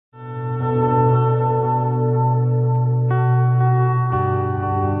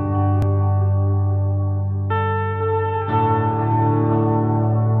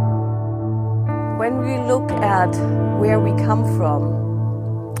at where we come from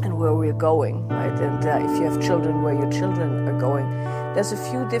and where we're going, right? And if you have children, where your children are going, there's a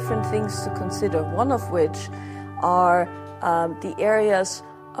few different things to consider, one of which are the areas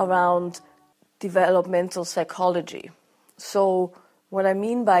around developmental psychology. So what I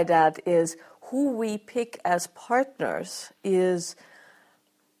mean by that is who we pick as partners is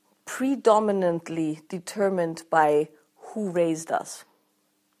predominantly determined by who raised us.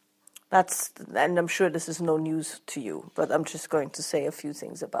 And I'm sure this is no news to you, but I'm just going to say a few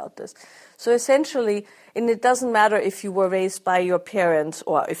things about this. So essentially, and it doesn't matter if you were raised by your parents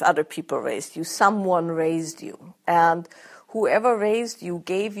or if other people raised you, someone raised you. And whoever raised you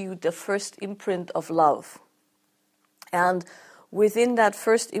gave you the first imprint of love. And within that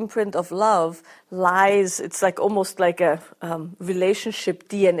first imprint of love lies, it's like almost like a relationship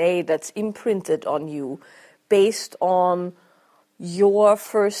DNA that's imprinted on you based on your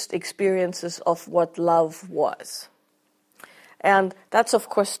first experiences of what love was. And that's, of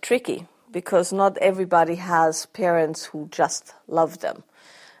course, tricky because not everybody has parents who just love them.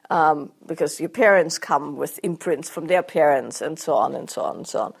 Because your parents come with imprints from their parents and so on and so on and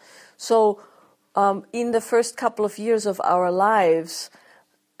so on. So in the first couple of years of our lives,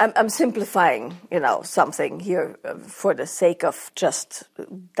 I'm simplifying, something here for the sake of just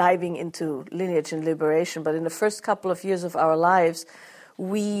diving into lineage and liberation. But in the first couple of years of our lives,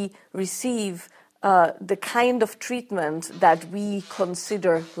 we receive the kind of treatment that we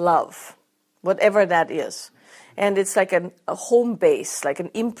consider love, whatever that is. And it's like a home base, like an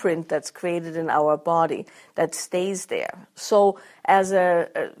imprint that's created in our body that stays there. So as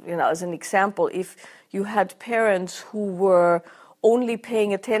an example, if you had parents who were only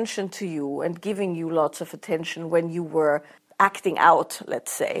paying attention to you and giving you lots of attention when you were acting out,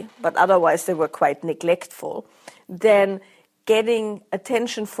 let's say, but otherwise they were quite neglectful, then getting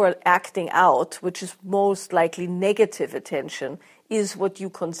attention for acting out, which is most likely negative attention, is what you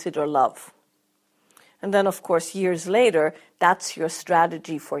consider love. And then, of course, years later, that's your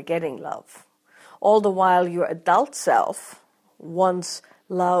strategy for getting love. All the while your adult self wants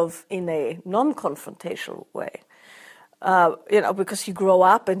love in a non-confrontational way. Because you grow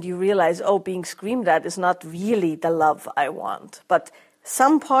up and you realize, being screamed at is not really the love I want. But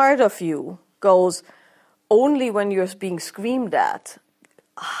some part of you goes, only when you're being screamed at,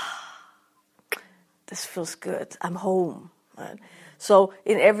 this feels good, I'm home. Right? So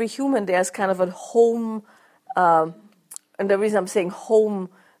in every human, there's kind of a home, and the reason I'm saying home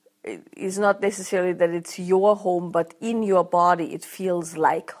is not necessarily that it's your home, but in your body it feels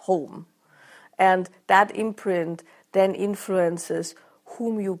like home. And that imprint then influences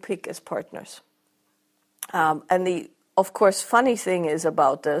whom you pick as partners. And the, of course, funny thing is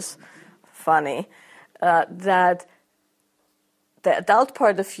about this, that the adult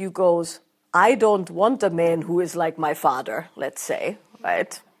part of you goes, I don't want a man who is like my father, let's say,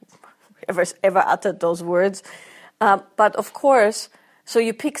 right? Ever uttered those words. But of course, so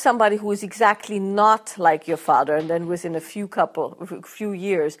you pick somebody who is exactly not like your father, and then within a few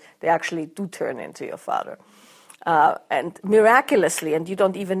years, they actually do turn into your father. And miraculously, and you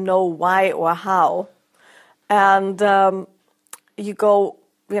don't even know why or how. And you go,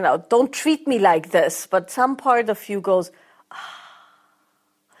 don't treat me like this. But some part of you goes,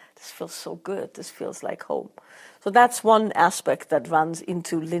 this feels so good. This feels like home. So that's one aspect that runs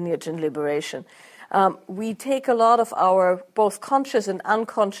into lineage and liberation. We take a lot of our both conscious and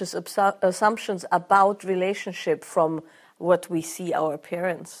unconscious assumptions about relationship from what we see our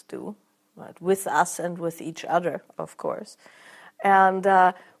parents do. Right, with us and with each other, of course. And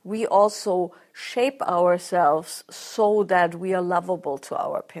we also shape ourselves so that we are lovable to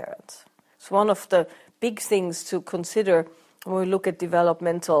our parents. It's one of the big things to consider when we look at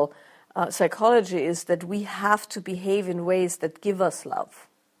developmental psychology is that we have to behave in ways that give us love,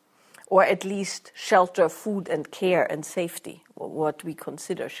 or at least shelter, food, and care and safety, or what we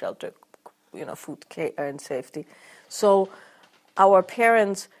consider shelter, food, care, and safety. So our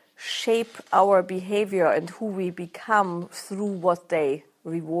parents shape our behavior and who we become through what they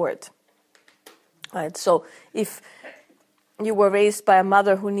reward. Right? So if you were raised by a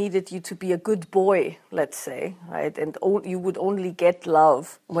mother who needed you to be a good boy, let's say, right, and you would only get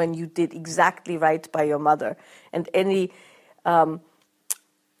love when you did exactly right by your mother, and any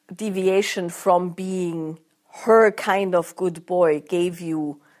deviation from being her kind of good boy gave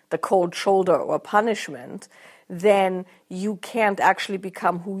you the cold shoulder or punishment, then you can't actually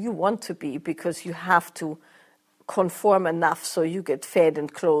become who you want to be because you have to conform enough so you get fed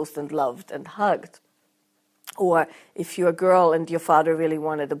and clothed and loved and hugged. Or if you're a girl and your father really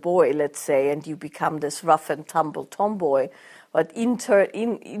wanted a boy, let's say, and you become this rough and tumble tomboy But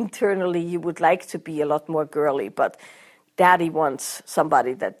internally, you would like to be a lot more girly, but daddy wants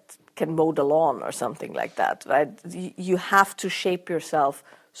somebody that can mow the lawn or something like that, right? You have to shape yourself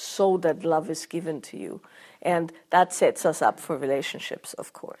so that love is given to you. And that sets us up for relationships,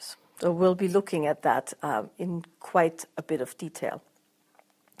 of course. So we'll be looking at that in quite a bit of detail.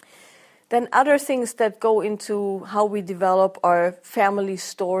 Then other things that go into how we develop are family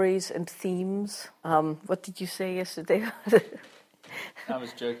stories and themes. What did you say yesterday? I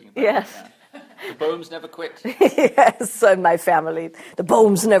was joking about yes. that. The Boehms never quit. Yes, so in my family, the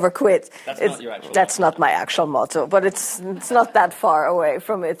Boehms never quit. That's not your actual That's motto. not my actual motto, but it's not that far away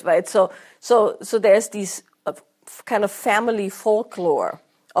from it, right? So there's these kind of family folklore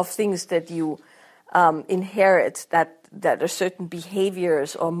of things that you inherit that are certain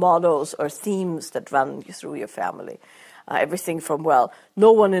behaviors or mottos or themes that run through your family. Everything from, well,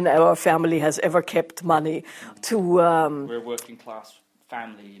 no one in our family has ever kept money to... We're a working class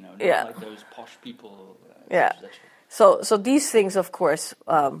family, not like those posh people. Yeah. So these things, of course,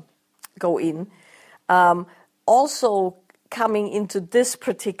 go in. Also coming into this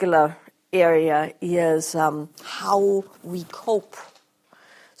particular area is how we cope.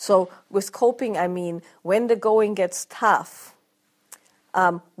 So with coping, I mean, when the going gets tough,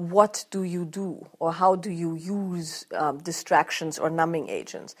 what do you do? Or how do you use distractions or numbing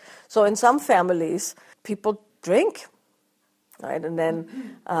agents? So in some families, people drink. Right, and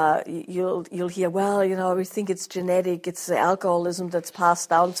then you'll hear, well, we think it's genetic, it's the alcoholism that's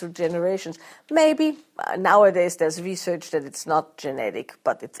passed down through generations. Maybe nowadays there's research that it's not genetic,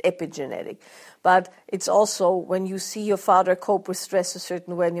 but it's epigenetic. But it's also when you see your father cope with stress a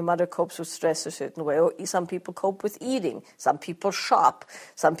certain way and your mother copes with stress a certain way. Or some people cope with eating, some people shop,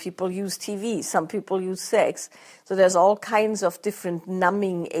 some people use TV, some people use sex. So there's all kinds of different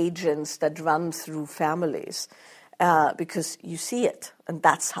numbing agents that run through families. Because you see it, and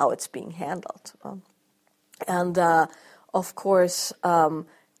that's how it's being handled. And of course,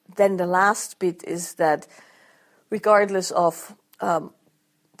 then the last bit is that regardless of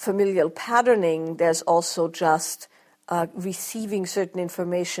familial patterning, there's also just receiving certain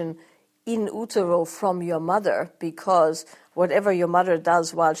information in utero from your mother, because whatever your mother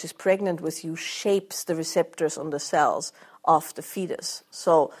does while she's pregnant with you shapes the receptors on the cells of the fetus.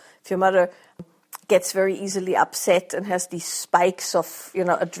 So if your mother gets very easily upset and has these spikes of,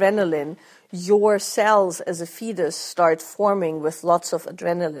 adrenaline, your cells as a fetus start forming with lots of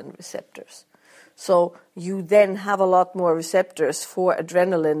adrenaline receptors. So you then have a lot more receptors for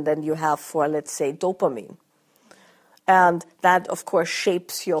adrenaline than you have for, let's say, dopamine. And that, of course,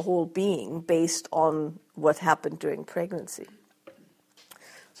 shapes your whole being based on what happened during pregnancy.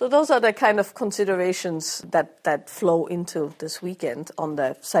 So those are the kind of considerations that flow into this weekend on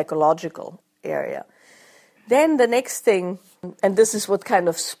the psychological area. Then the next thing, and this is what kind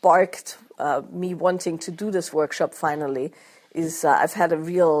of sparked me wanting to do this workshop finally, is I've had a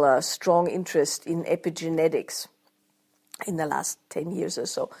real strong interest in epigenetics in the last 10 years or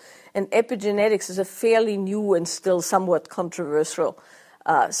so. And epigenetics is a fairly new and still somewhat controversial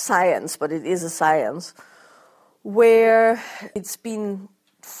science, but it is a science, where it's been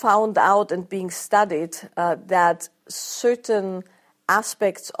found out and being studied that certain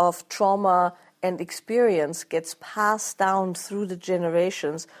aspects of trauma and experience gets passed down through the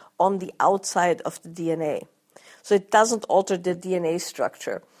generations on the outside of the DNA. So it doesn't alter the DNA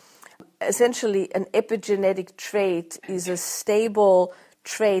structure. Essentially, an epigenetic trait is a stable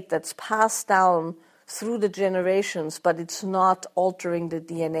trait that's passed down through the generations, but it's not altering the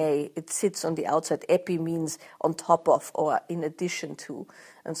DNA. It sits on the outside. Epi means on top of or in addition to.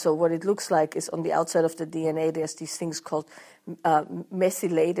 And so what it looks like is on the outside of the DNA, there's these things called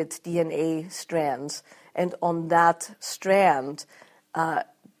methylated DNA strands. And on that strand,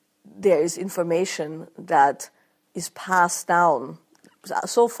 there is information that is passed down.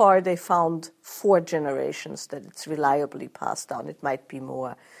 So far, they found 4 generations that it's reliably passed down. It might be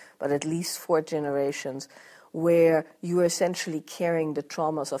more, but at least 4 generations where you are essentially carrying the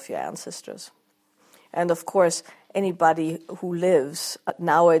traumas of your ancestors. And of course, anybody who lives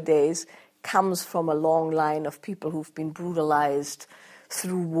nowadays comes from a long line of people who've been brutalized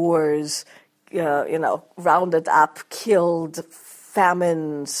through wars, rounded up, killed,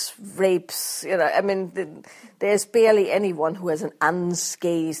 famines, rapes. There's barely anyone who has an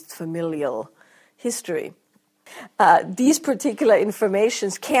unscathed familial history. These particular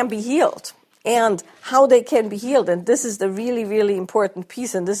informations can be healed, and how they can be healed, and this is the really, really important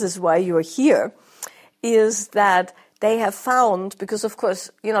piece, and this is why you're here, is that they have found, because of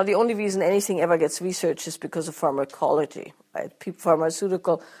course, the only reason anything ever gets researched is because of pharmacology, right?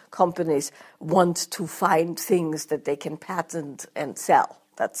 Pharmaceutical companies want to find things that they can patent and sell.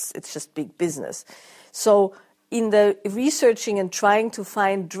 It's just big business. So in the researching and trying to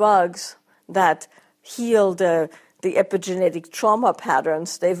find drugs that heal the epigenetic trauma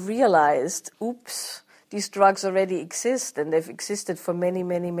patterns, they've realized, oops, these drugs already exist, and they've existed for many,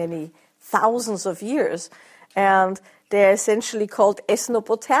 many, many thousands of years. And they're essentially called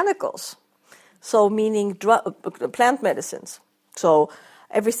ethno-botanicals, so meaning plant medicines. So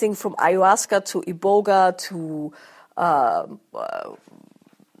everything from ayahuasca to iboga to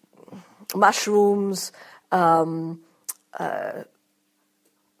mushrooms,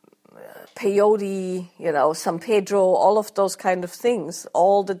 peyote, San Pedro, all of those kind of things,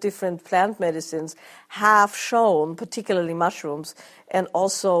 all the different plant medicines have shown, particularly mushrooms, and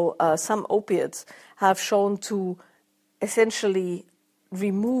also some opiates, have shown to essentially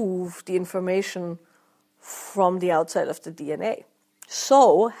remove the information from the outside of the DNA.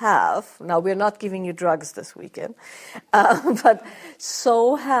 Now we're not giving you drugs this weekend, but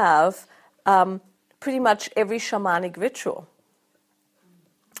so have pretty much every shamanic ritual.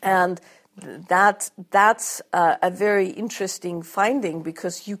 And that's a very interesting finding,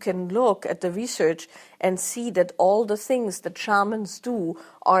 because you can look at the research and see that all the things that shamans do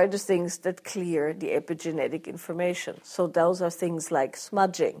are the things that clear the epigenetic information. So those are things like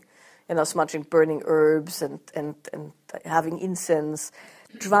smudging, burning herbs and having incense,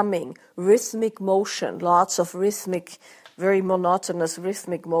 drumming, rhythmic motion, lots of rhythmic, very monotonous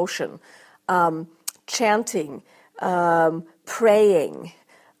rhythmic motion, chanting, praying,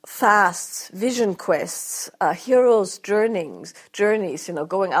 fasts, vision quests, heroes' journeys,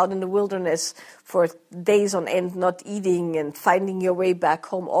 going out in the wilderness for days on end, not eating and finding your way back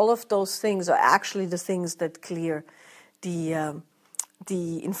home. All of those things are actually the things that clear the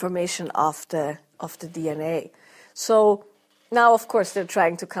information of the DNA. So now, of course, they're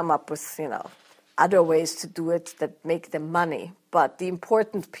trying to come up with other ways to do it that make them money. But the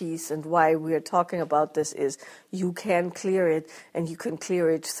important piece, and why we are talking about this, is you can clear it, and you can clear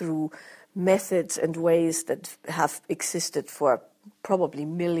it through methods and ways that have existed for probably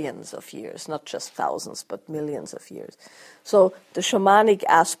millions of years, not just thousands, but millions of years. So the shamanic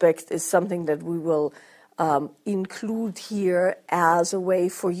aspect is something that we will include here as a way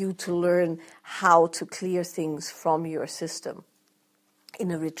for you to learn how to clear things from your system in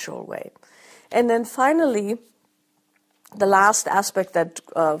a ritual way. And then finally, the last aspect that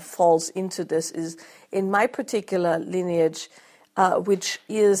falls into this is, in my particular lineage, which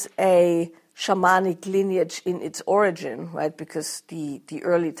is a shamanic lineage in its origin, right? Because the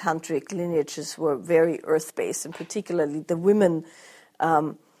early tantric lineages were very earth-based, and particularly the women-driven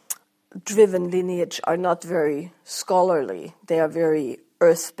lineage are not very scholarly. They are very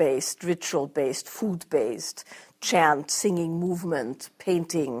earth-based, ritual-based, food-based, chant, singing, movement,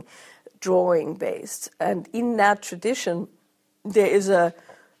 painting, drawing-based. And in that tradition, there is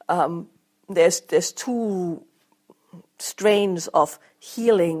there's two strains of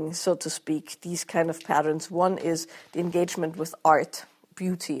healing, so to speak, these kind of patterns. One is the engagement with art,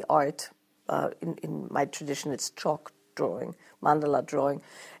 beauty art. In my tradition, it's chalk drawing, mandala drawing,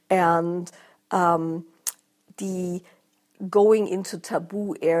 and the going into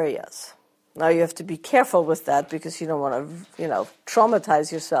taboo areas. Now you have to be careful with that, because you don't want to,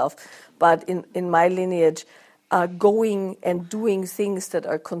 traumatize yourself. But in my lineage, going and doing things that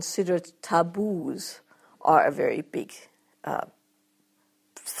are considered taboos are a very big,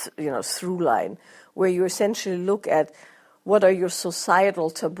 through line, where you essentially look at what are your societal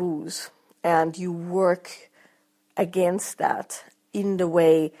taboos, and you work against that in the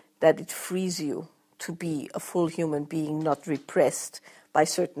way that it frees you to be a full human being, not repressed by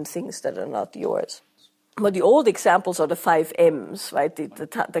certain things that are not yours. But the old examples are the 5 M's, right?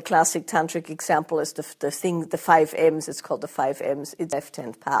 The classic tantric example is the 5 M's. It's called the 5 M's. It's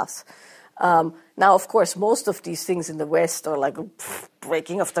left-hand paths. Now, of course, most of these things in the West are like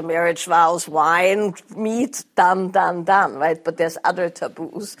breaking of the marriage vows, wine, meat, done, right? But there's other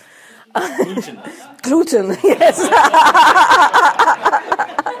taboos. Gluten, yes.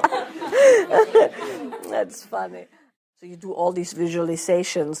 That's funny. So you do all these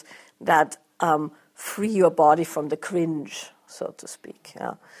visualizations that free your body from the cringe, so to speak.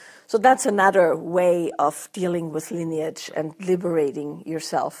 Yeah. So that's another way of dealing with lineage and liberating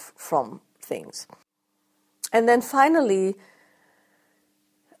yourself from things. And then finally,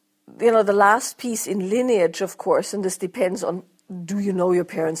 the last piece in lineage, of course, and this depends on do you know your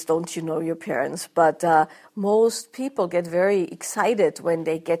parents, don't you know your parents? But most people get very excited when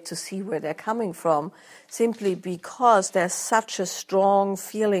they get to see where they're coming from, simply because there's such a strong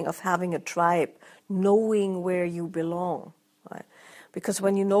feeling of having a tribe, knowing where you belong. Right? Because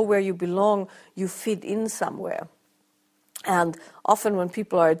when you know where you belong, you fit in somewhere. And often when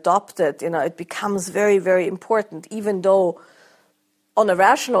people are adopted, it becomes very, very important, even though on a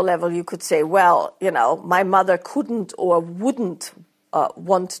rational level you could say, well, my mother couldn't or wouldn't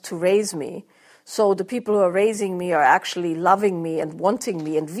want to raise me. So the people who are raising me are actually loving me and wanting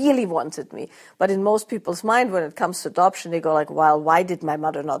me and really wanted me. But in most people's mind, when it comes to adoption, they go like, well, why did my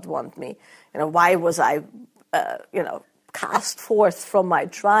mother not want me? Why was I, cast forth from my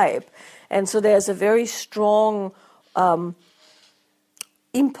tribe? And so there's a very strong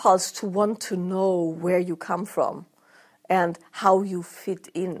impulse to want to know where you come from and how you fit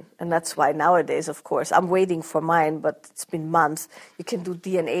in. And that's why nowadays, of course, I'm waiting for mine, but it's been months. You can do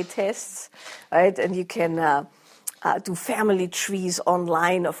DNA tests, right? And you can do family trees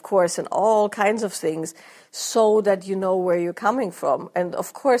online, of course, and all kinds of things so that you know where you're coming from. And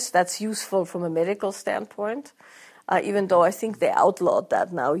of course, that's useful from a medical standpoint. Even though I think they outlawed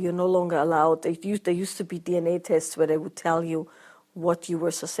that now. You're no longer allowed. There used to be DNA tests where they would tell you what you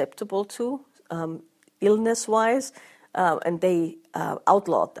were susceptible to, illness-wise, and they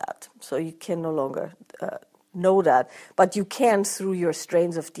outlawed that. So you can no longer know that. But you can, through your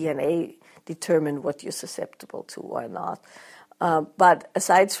strains of DNA, determine what you're susceptible to or not. But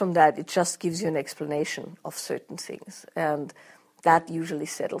aside from that, it just gives you an explanation of certain things. And that usually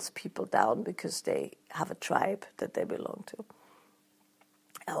settles people down because they have a tribe that they belong to.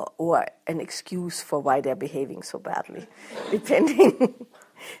 Or an excuse for why they're behaving so badly,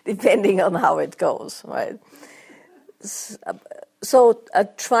 depending on how it goes, right? So a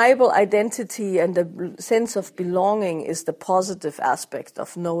tribal identity and the sense of belonging is the positive aspect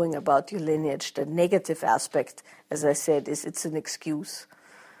of knowing about your lineage. The negative aspect, as I said, is it's an excuse,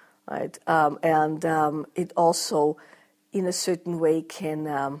 right? And it also, in a certain way,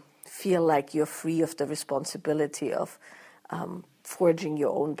 can feel like you're free of the responsibility of forging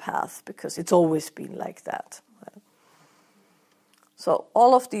your own path, because it's always been like that. Right? So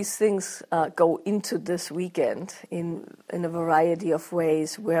all of these things go into this weekend in a variety of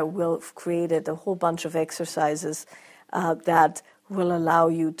ways, where we've created a whole bunch of exercises that will allow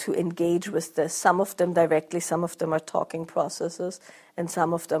you to engage with this. Some of them directly, some of them are talking processes, and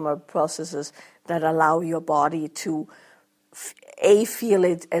some of them are processes that allow your body to A, feel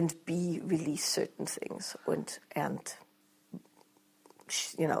it, and B, release certain things and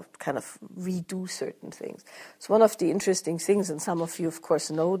kind of redo certain things. So one of the interesting things, and some of you, of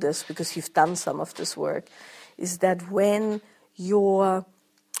course, know this because you've done some of this work, is that when your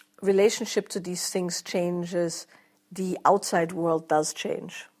relationship to these things changes, the outside world does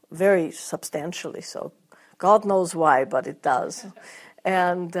change, very substantially so. God knows why, but it does.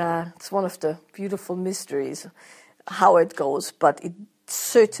 And it's one of the beautiful mysteries how it goes, but it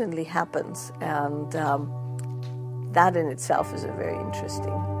certainly happens. And that in itself is a very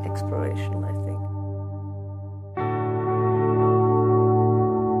interesting exploration, I think.